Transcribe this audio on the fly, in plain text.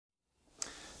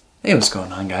Hey, what's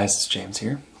going on, guys? It's James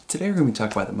here. Today we're going to be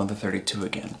talking about the Mother-32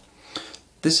 again.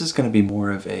 This is going to be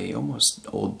more of a almost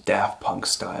old Daft Punk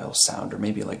style sound, or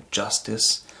maybe like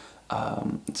Justice.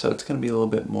 So it's going to be a little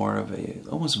bit more of a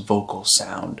almost vocal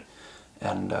sound.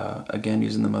 And again,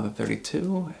 using the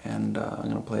Mother-32, and I'm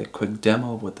going to play a quick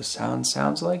demo of what the sound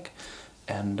sounds like.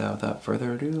 And without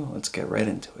further ado, let's get right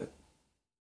into it.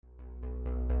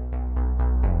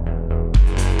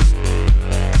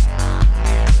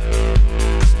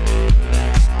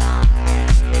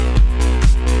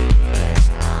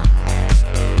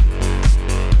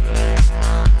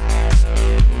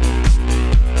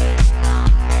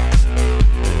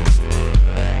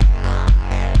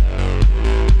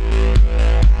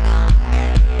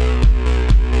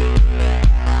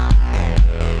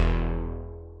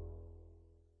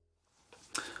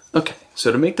 Okay,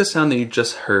 so to make the sound that you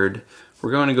just heard, we're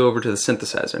going to go over to the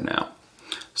synthesizer now.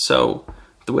 So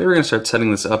the way we're going to start setting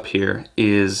this up here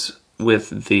is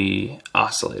with the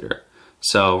oscillator.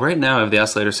 So right now I have the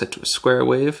oscillator set to a square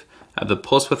wave. I have the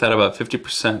pulse width at about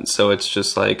 50%, so it's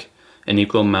just like an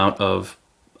equal amount of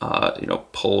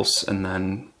pulse and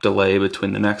then delay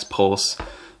between the next pulse.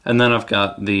 And then I've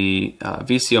got the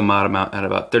VCO mod amount at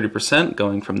about 30%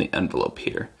 going from the envelope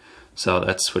here. So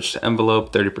that's switched to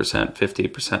envelope, 30%,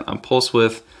 50% on pulse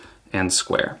width, and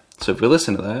square. So if we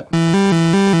listen to that,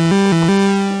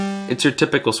 it's your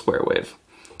typical square wave.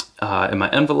 And my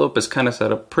envelope is kind of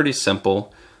set up pretty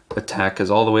simple. Attack is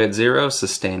all the way at 0,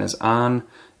 sustain is on,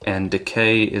 and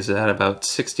decay is at about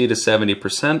 60 to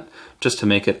 70%, just to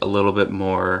make it a little bit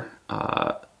more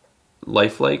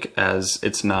lifelike, as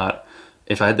it's not,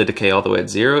 if I had the decay all the way at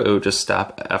 0, it would just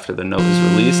stop after the note is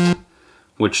released,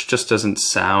 which just doesn't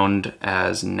sound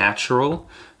as natural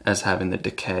as having the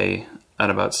decay at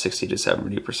about 60 to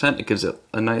 70%. It gives it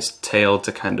a nice tail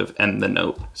to kind of end the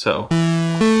note. So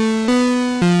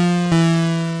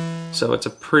it's a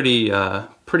pretty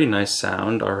nice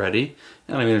sound already.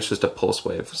 And I mean, it's just a pulse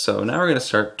wave. So now we're going to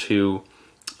start to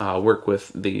work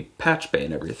with the patch bay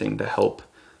and everything to help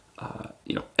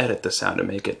edit the sound and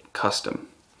make it custom.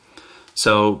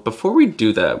 So before we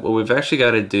do that, what we've actually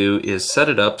got to do is set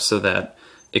it up so that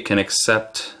it can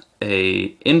accept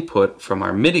a input from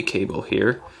our MIDI cable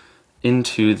here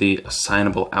into the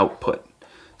assignable output.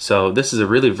 So this is a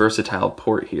really versatile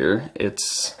port here.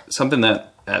 It's something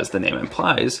that, as the name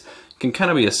implies, can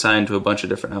kind of be assigned to a bunch of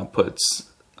different outputs,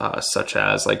 such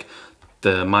as like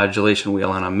the modulation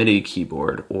wheel on a MIDI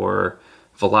keyboard, or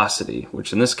velocity,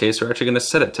 which in this case we're actually going to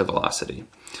set it to velocity.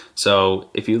 So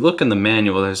if you look in the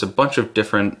manual, there's a bunch of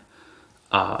different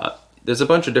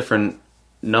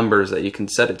numbers that you can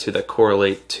set it to that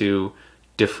correlate to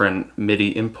different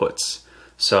MIDI inputs.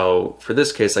 So for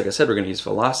this case, like I said, we're going to use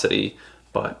velocity,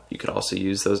 but you could also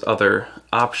use those other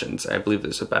options. I believe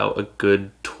there's about a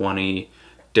good 20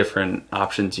 different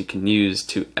options you can use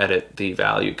to edit the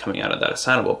value coming out of that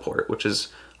assignable port, which is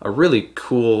a really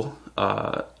cool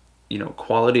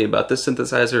quality about this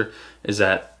synthesizer, is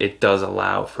that it does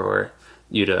allow for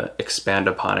you to expand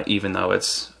upon it, even though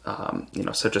it's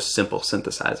such a simple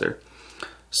synthesizer.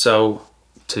 So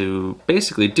to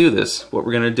basically do this, what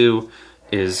we're going to do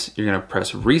is you're going to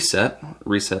press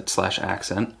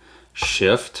reset/accent,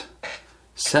 shift,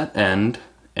 set end,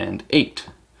 and 8.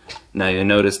 Now you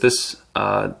notice this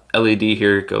LED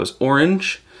here goes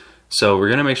orange. So we're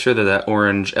going to make sure that that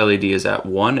orange LED is at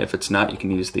 1. If it's not, you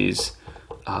can use these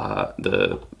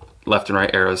the left and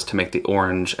right arrows to make the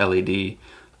orange LED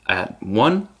at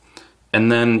 1. And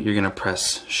then you're going to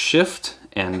press shift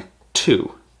and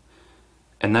 2.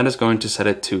 And that is going to set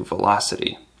it to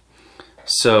velocity.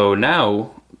 So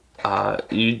now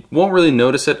you won't really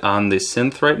notice it on the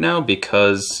synth right now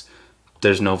because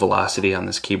there's no velocity on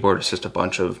this keyboard. It's just a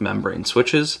bunch of membrane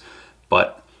switches.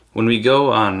 But when we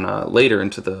go on later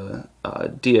into the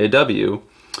DAW,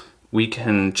 we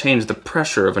can change the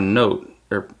pressure of a note,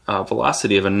 or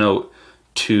velocity of a note,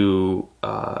 to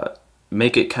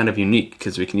make it kind of unique,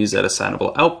 because we can use that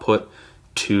assignable output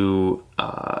to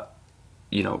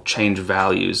change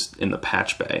values in the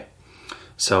patch bay.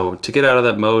 So to get out of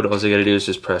that mode, all you gotta do is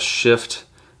just press shift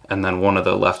and then one of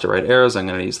the left or right arrows. I'm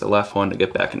gonna use the left one to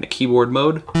get back into keyboard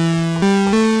mode.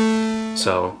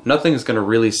 So nothing is gonna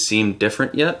really seem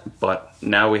different yet, but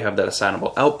now we have that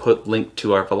assignable output linked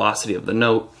to our velocity of the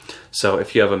note. So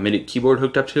if you have a MIDI keyboard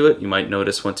hooked up to it, you might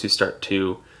notice once you start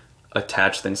to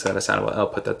attach things to that assignable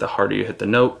output that the harder you hit the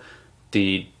note,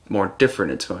 the more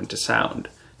different it's going to sound.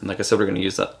 And like I said, we're going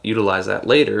to utilize that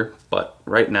later, but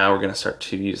right now we're going to start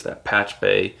to use that patch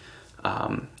bay,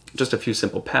 just a few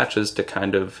simple patches to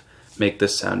kind of make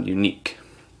this sound unique.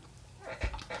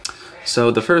 So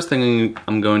the first thing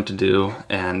I'm going to do,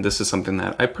 and this is something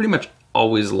that I pretty much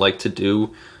always like to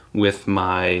do with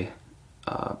my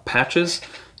patches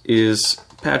is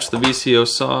patch the VCO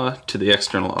saw to the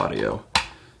external audio.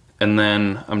 And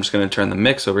then I'm just going to turn the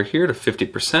mix over here to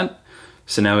 50%.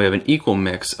 So now we have an equal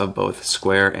mix of both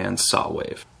square and saw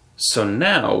wave. So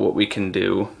now what we can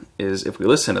do is, if we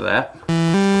listen to that,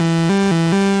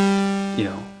 you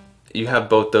know, you have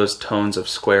both those tones of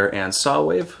square and saw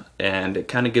wave, and it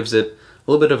kind of gives it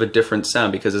a little bit of a different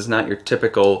sound because it's not your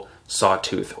typical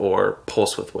sawtooth or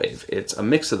pulse width wave. It's a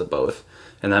mix of the both,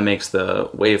 and that makes the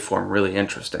waveform really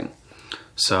interesting.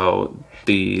 So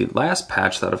the last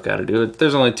patch that I've got to do,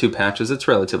 there's only 2 patches, it's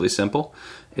relatively simple,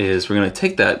 is we're going to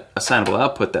take that assignable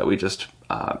output that we just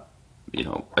you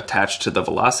know, attached to the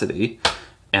velocity,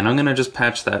 and I'm going to just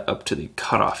patch that up to the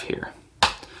cutoff here.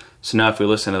 So now if we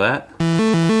listen to that,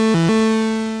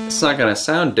 it's not going to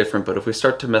sound different, but if we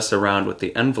start to mess around with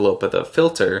the envelope of the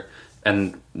filter,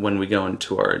 and when we go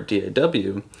into our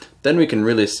DAW, then we can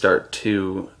really start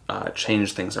to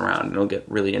change things around, and it'll get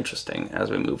really interesting as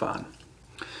we move on.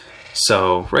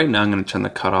 So right now I'm going to turn the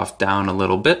cutoff down a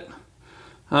little bit.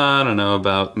 I don't know,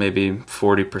 about maybe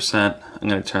 40%. I'm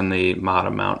going to turn the mod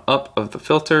amount up of the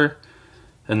filter,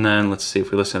 and then let's see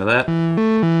if we listen to that.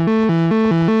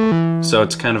 So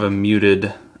it's kind of a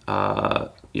muted,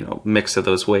 you know, mix of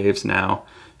those waves now,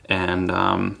 and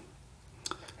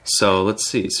so let's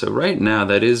see. So right now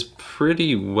that is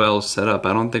pretty well set up.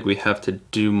 I don't think we have to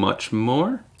do much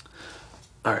more.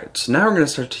 All right, so now we're going to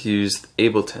start to use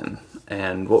Ableton,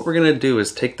 and what we're going to do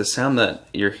is take the sound that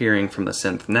you're hearing from the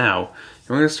synth now, and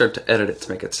we're going to start to edit it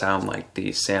to make it sound like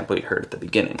the sample you heard at the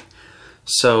beginning.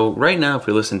 So right now, if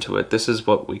we listen to it, this is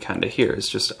what we kind of hear. It's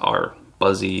just our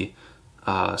buzzy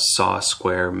saw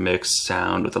square mixed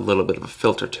sound with a little bit of a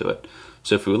filter to it.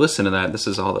 So if we listen to that, this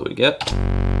is all that we get.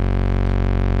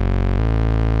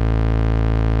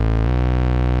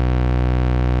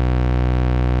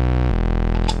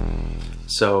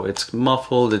 So it's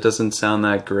muffled, it doesn't sound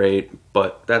that great,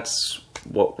 but that's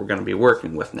what we're going to be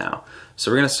working with now.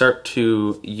 So we're going to start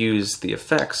to use the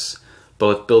effects,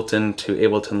 both built into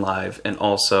Ableton Live and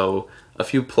also a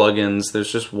few plugins.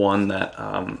 There's just one that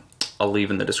I'll leave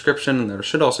in the description. There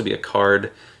should also be a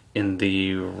card in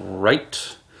the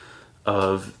right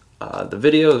of the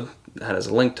video that has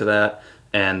a link to that,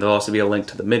 and there'll also be a link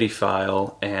to the MIDI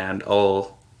file, and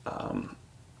I'll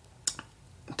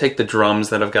take the drums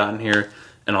that I've gotten here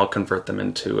and I'll convert them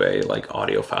into a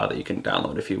audio file that you can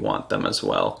download if you want them as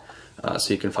well,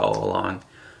 so you can follow along.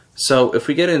 So if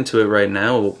we get into it right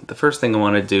now, the first thing I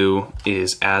want to do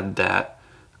is add that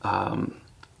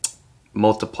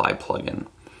multiply plugin.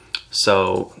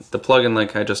 So the plugin,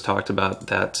 like I just talked about,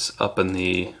 that's up in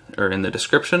the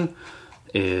description,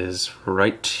 is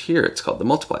right here. It's called the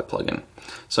multiply plugin.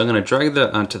 So I'm going to drag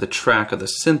that onto the track of the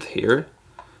synth here,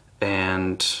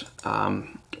 and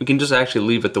we can just actually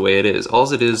leave it the way it is.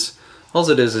 All it is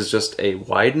just a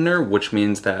widener, which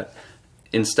means that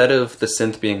instead of the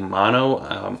synth being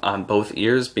mono on both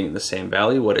ears being the same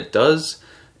value, what it does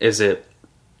is it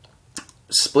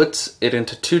splits it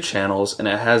into 2 channels, and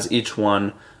it has each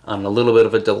one on a little bit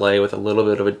of a delay with a little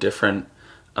bit of a different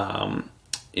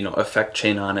you know, effect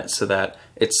chain on it, so that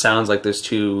it sounds like there's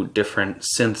 2 different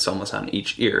synths almost on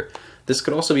each ear. This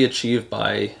could also be achieved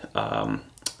by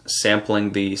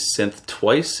sampling the synth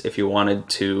twice if you wanted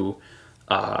to,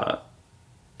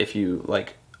 if you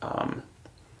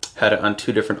had it on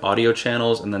 2 different audio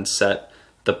channels and then set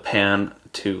the pan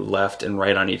to left and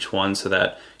right on each one, so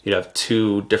that you'd have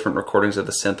 2 different recordings of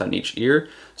the synth on each ear.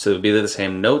 So it would be the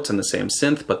same notes and the same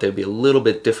synth, but they'd be a little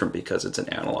bit different because it's an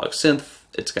analog synth.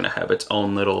 It's going to have its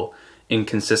own little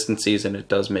inconsistencies, and it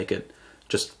does make it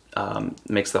just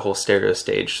makes the whole stereo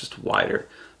stage just wider.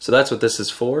 So that's what this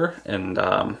is for, and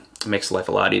it makes life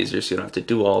a lot easier, so you don't have to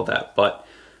do all of that. But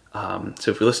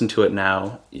so if we listen to it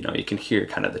now, you know, you can hear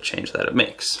kind of the change that it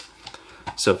makes.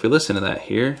 So if we listen to that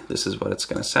here, this is what it's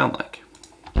going to sound like.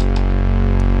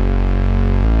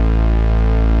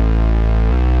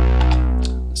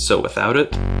 So without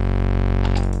it,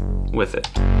 with it.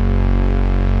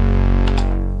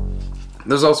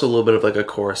 There's also a little bit of a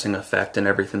chorusing effect and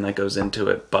everything that goes into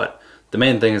it, but the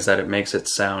main thing is that it makes it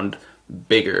sound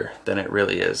bigger than it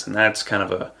really is, and that's kind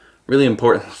of a really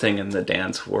important thing in the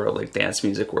dance world, dance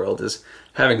music world, is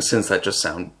having synths that just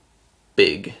sound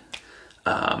big.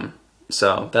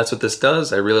 So that's what this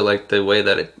does. I really like the way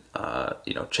that it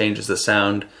you know, changes the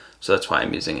sound, so that's why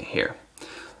I'm using it here.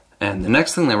 And the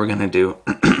next thing that we're going to do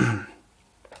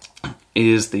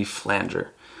is the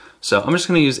flanger. So I'm just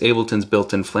going to use Ableton's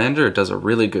built-in flanger. It does a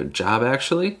really good job,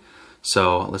 actually.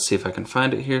 So let's see if I can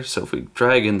find it here. So if we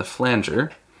drag in the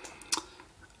flanger,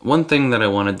 one thing that I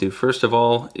want to do first of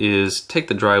all is take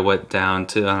the dry wet down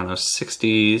to, I don't know,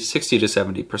 60 to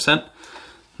 70%.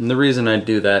 And the reason I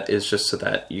do that is just so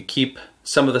that you keep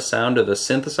some of the sound of the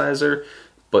synthesizer,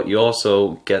 but you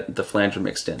also get the flanger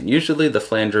mixed in. Usually the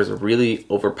flanger is a really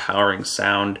overpowering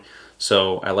sound,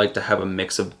 so I like to have a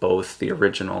mix of both the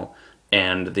original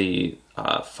and the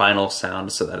final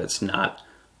sound so that it's not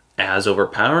as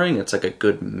overpowering. It's like a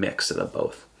good mix of the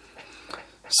both.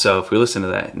 So if we listen to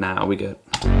that now, we get...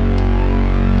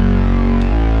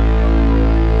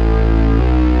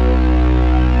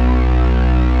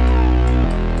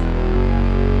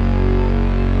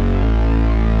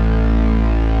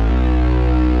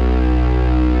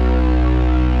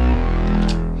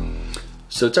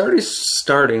 So it's already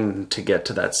starting to get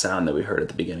to that sound that we heard at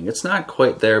the beginning. It's not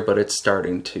quite there, but it's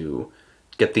starting to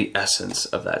get the essence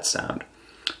of that sound.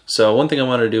 So one thing I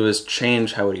want to do is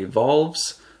change how it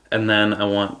evolves, and then I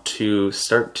want to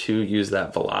start to use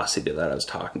that velocity that I was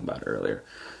talking about earlier.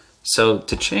 So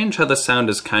to change how the sound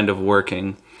is kind of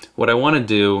working, what I want to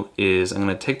do is I'm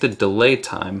going to take the delay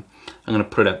time, I'm going to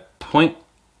put it at 1.5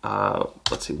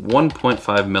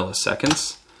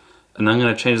 milliseconds, and I'm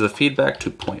going to change the feedback to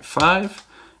 0.5,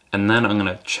 and then I'm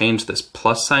going to change this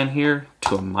plus sign here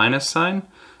to a minus sign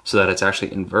so that it's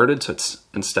actually inverted. So it's,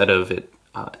 instead of it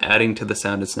adding to the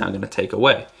sound, it's now going to take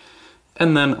away.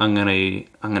 And then I'm going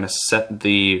to set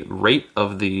the rate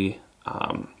of the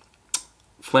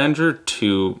flanger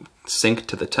to sync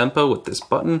to the tempo with this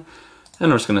button, and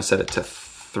we're just going to set it to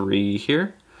 3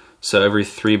 here. So every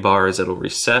 3 bars it'll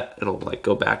reset, it'll like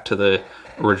go back to the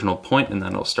original point, and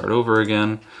then it'll start over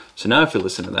again. So now if you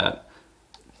listen to that,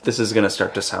 this is going to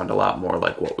start to sound a lot more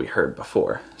like what we heard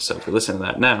before. So if we listen to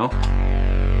that now,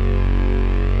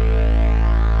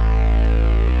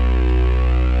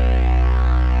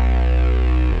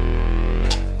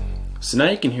 so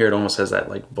now you can hear it almost has that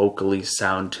like vocally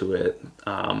sound to it.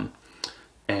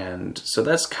 And so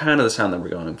that's kind of the sound that we're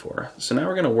going for. So now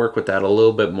we're going to work with that a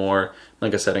little bit more.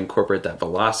 Like I said, incorporate that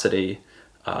velocity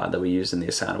that we use in the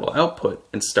assignable output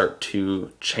and start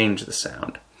to change the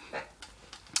sound.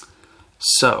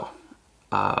 So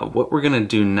what we're going to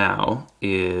do now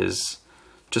is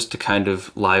just to kind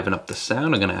of liven up the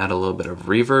sound, I'm going to add a little bit of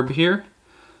reverb here.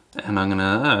 And I'm going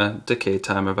to decay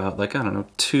time about like, I don't know,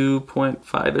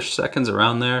 2.5-ish seconds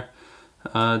around there.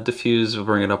 Diffuse, we'll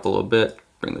bring it up a little bit,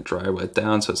 bring the dry wet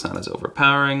down so it's not as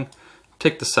overpowering.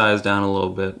 Take the size down a little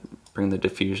bit, bring the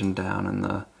diffusion down and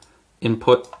the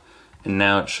input. And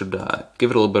now it should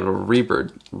give it a little bit of a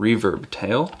reverb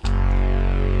tail.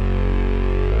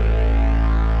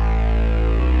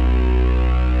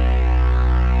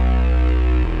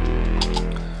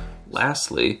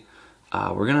 Lastly,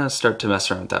 we're going to start to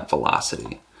mess around with that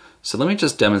velocity. So let me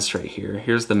just demonstrate here.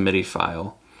 Here's the MIDI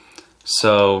file.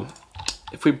 So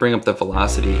if we bring up the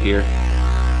velocity here,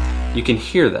 you can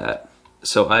hear that.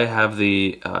 So I have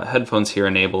the headphones here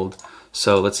enabled.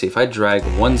 So let's see, if I drag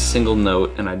one single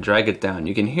note and I drag it down,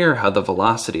 you can hear how the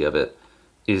velocity of it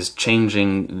is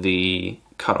changing the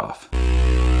cutoff.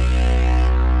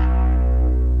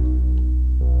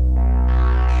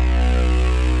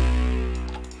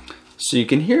 So you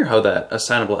can hear how that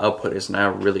assignable output is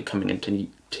now really coming into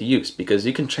use, because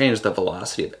you can change the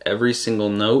velocity of every single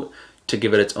note to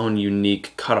give it its own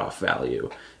unique cutoff value.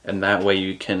 And that way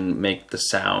you can make the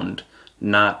sound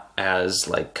not as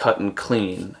like cut and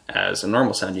clean as a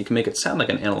normal sound. You can make it sound like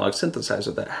an analog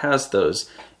synthesizer that has those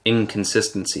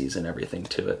inconsistencies and everything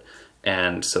to it.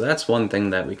 And so that's one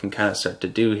thing that we can kind of start to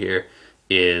do here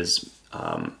is,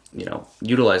 you know,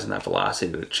 utilizing that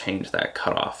velocity to change that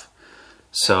cutoff.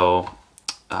 So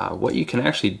what you can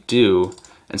actually do,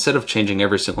 instead of changing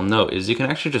every single note, is you can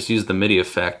actually just use the MIDI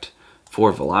effect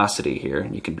for velocity here,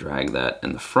 and you can drag that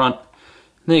in the front.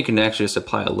 And then you can actually just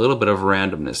apply a little bit of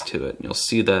randomness to it. And you'll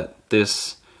see that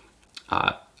this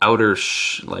outer,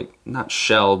 like not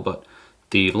shell, but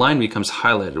the line becomes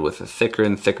highlighted with a thicker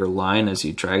and thicker line as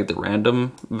you drag the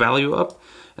random value up.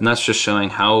 And that's just showing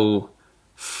how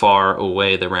far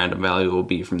away the random value will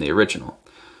be from the original.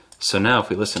 So now if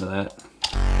we listen to that,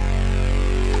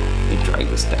 let me drag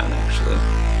this down actually.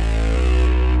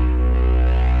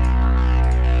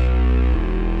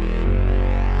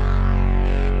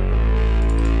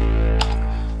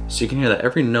 So you can hear that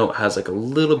every note has like a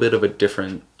little bit of a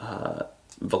different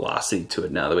velocity to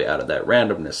it now that we added that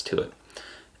randomness to it.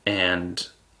 And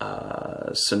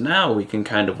so now we can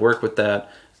kind of work with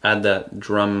that, add that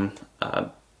drum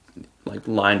like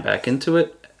line back into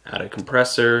it, add a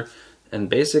compressor, and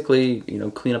basically, you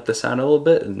know, clean up the sound a little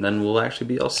bit, and then we'll actually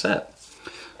be all set.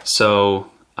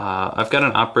 So I've got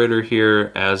an operator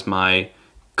here as my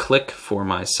click for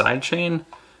my sidechain,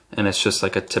 and it's just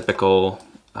like a typical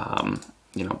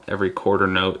you know, every quarter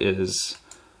note is,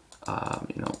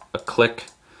 you know, a click,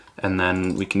 and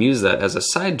then we can use that as a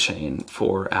side chain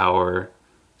for our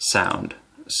sound.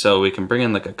 So we can bring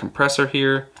in like a compressor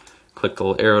here, click the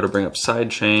little arrow to bring up side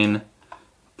chain,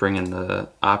 bring in the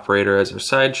operator as our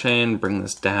side chain, bring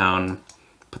this down,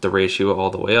 put the ratio all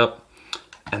the way up,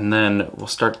 and then we'll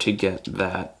start to get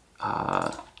that,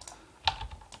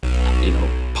 you know,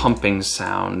 pumping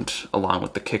sound along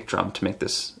with the kick drum to make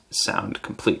this sound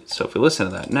complete. So if we listen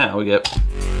to that now, we get.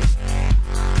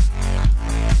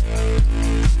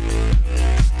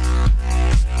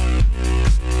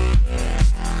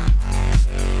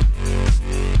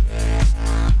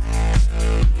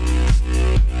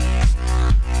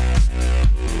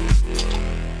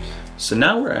 So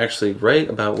now we're actually right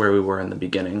about where we were in the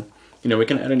beginning. You know, we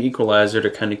can add an equalizer to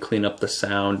kind of clean up the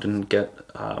sound and get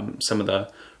some of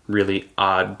the really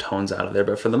odd tones out of there,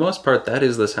 but for the most part, that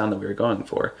is the sound that we were going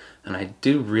for, and I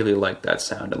do really like that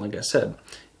sound. And like I said,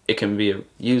 it can be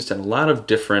used in a lot of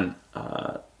different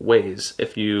ways.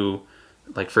 If you,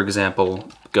 like for example,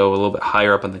 go a little bit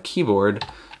higher up on the keyboard,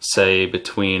 say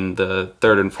between the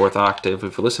 3rd and 4th octave,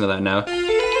 if we listen to that now,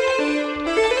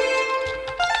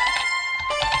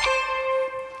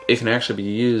 it can actually be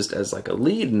used as like a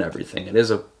lead and everything. It is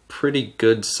a pretty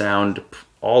good sound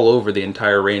all over the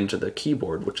entire range of the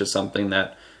keyboard, which is something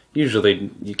that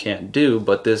usually you can't do,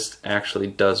 but this actually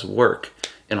does work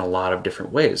in a lot of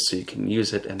different ways, so you can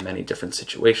use it in many different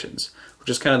situations, which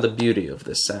is kind of the beauty of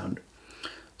this sound.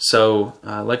 So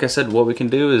like I said, what we can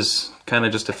do is kind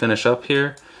of just to finish up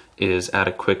here is add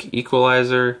a quick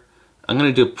equalizer. I'm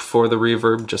going to do it before the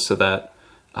reverb just so that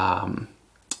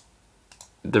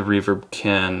the reverb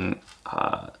can,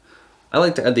 I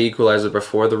like to add the equalizer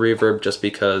before the reverb just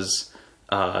because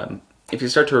if you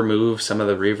start to remove some of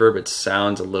the reverb, it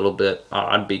sounds a little bit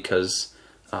odd because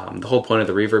the whole point of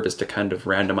the reverb is to kind of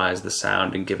randomize the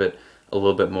sound and give it a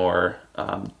little bit more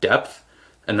depth.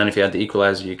 And then if you add the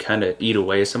equalizer, you kind of eat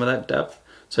away some of that depth.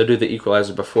 So I do the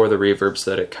equalizer before the reverb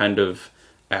so that it kind of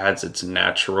adds its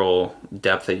natural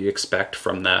depth that you expect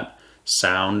from that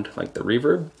sound, like the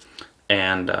reverb.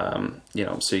 And, you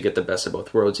know, so you get the best of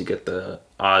both worlds. You get the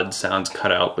odd sounds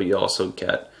cut out, but you also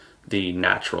get the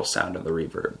natural sound of the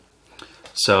reverb.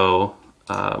 So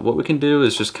what we can do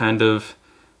is just kind of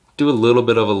do a little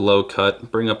bit of a low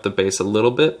cut, bring up the bass a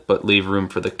little bit, but leave room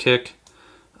for the kick.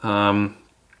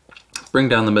 Bring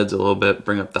down the mids a little bit,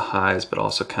 bring up the highs, but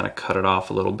also kind of cut it off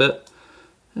a little bit.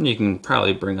 And you can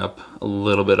probably bring up a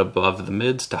little bit above the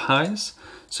mids to highs.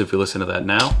 So if you listen to that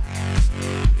now.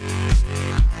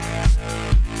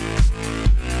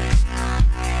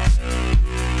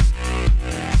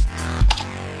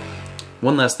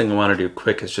 One last thing I want to do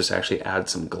quick is just actually add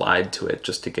some glide to it,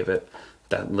 just to give it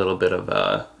that little bit of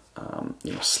a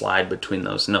you know, slide between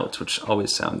those notes, which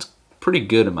always sounds pretty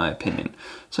good in my opinion.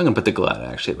 So I'm going to put the glide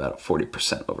actually about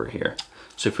 40% over here.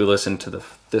 So if we listen to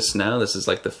this now, this is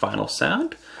like the final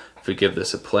sound. If we give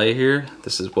this a play here,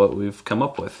 this is what we've come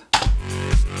up with.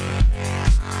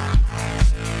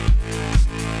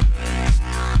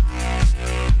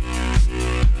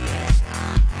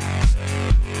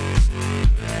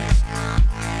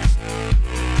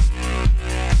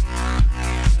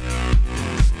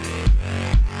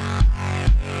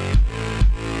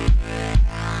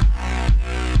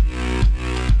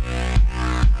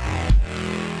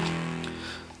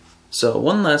 So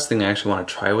one last thing I actually want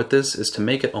to try with this is to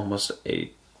make it almost a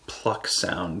pluck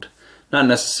sound. Not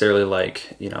necessarily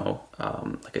like, you know,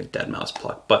 like a dead mouse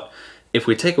pluck, but if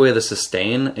we take away the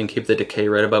sustain and keep the decay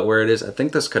right about where it is, I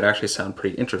think this could actually sound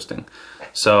pretty interesting.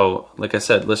 So like I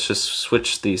said, let's just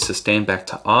switch the sustain back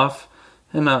to off,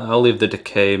 and I'll leave the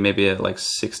decay maybe at like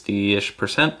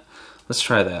 60-ish%. Let's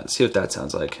try that, see what that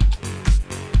sounds like.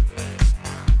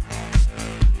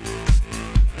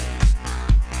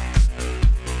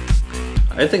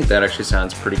 I think that actually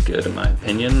sounds pretty good in my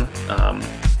opinion.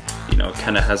 You know, it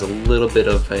kind of has a little bit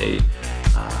of a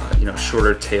you know,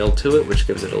 shorter tail to it, which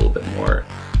gives it a little bit more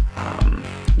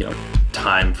you know,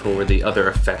 time for the other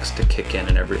effects to kick in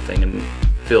and everything and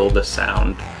fill the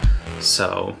sound.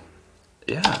 So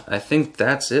yeah, I think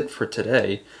that's it for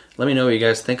today. Let me know what you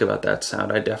guys think about that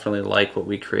sound. I definitely like what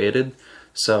we created.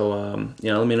 So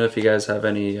you know, let me know if you guys have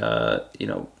any you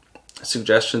know,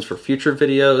 suggestions for future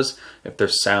videos, if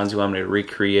there's sounds you want me to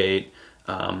recreate.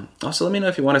 Also let me know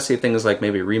if you want to see things like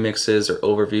maybe remixes or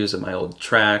overviews of my old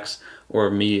tracks, or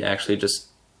me actually just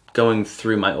going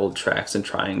through my old tracks and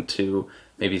trying to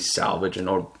maybe salvage an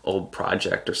old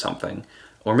project or something,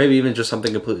 or maybe even just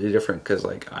something completely different, because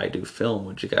like I do film.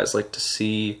 Would you guys like to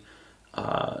see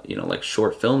you know, like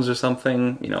short films or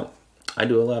something? You know, I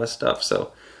do a lot of stuff,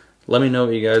 so let me know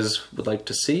what you guys would like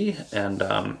to see, and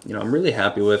you know, I'm really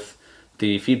happy with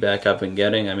the feedback I've been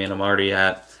getting. I mean, I'm already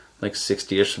at like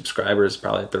 60-ish subscribers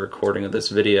probably at the recording of this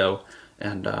video,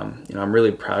 and you know, I'm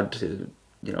really proud to,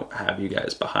 you know, have you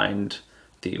guys behind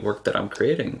the work that I'm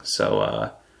creating. So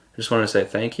I just want to say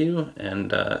thank you,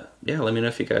 and yeah, let me know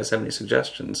if you guys have any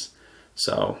suggestions.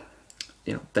 So,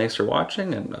 you know, thanks for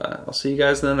watching, and I'll see you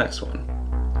guys in the next one.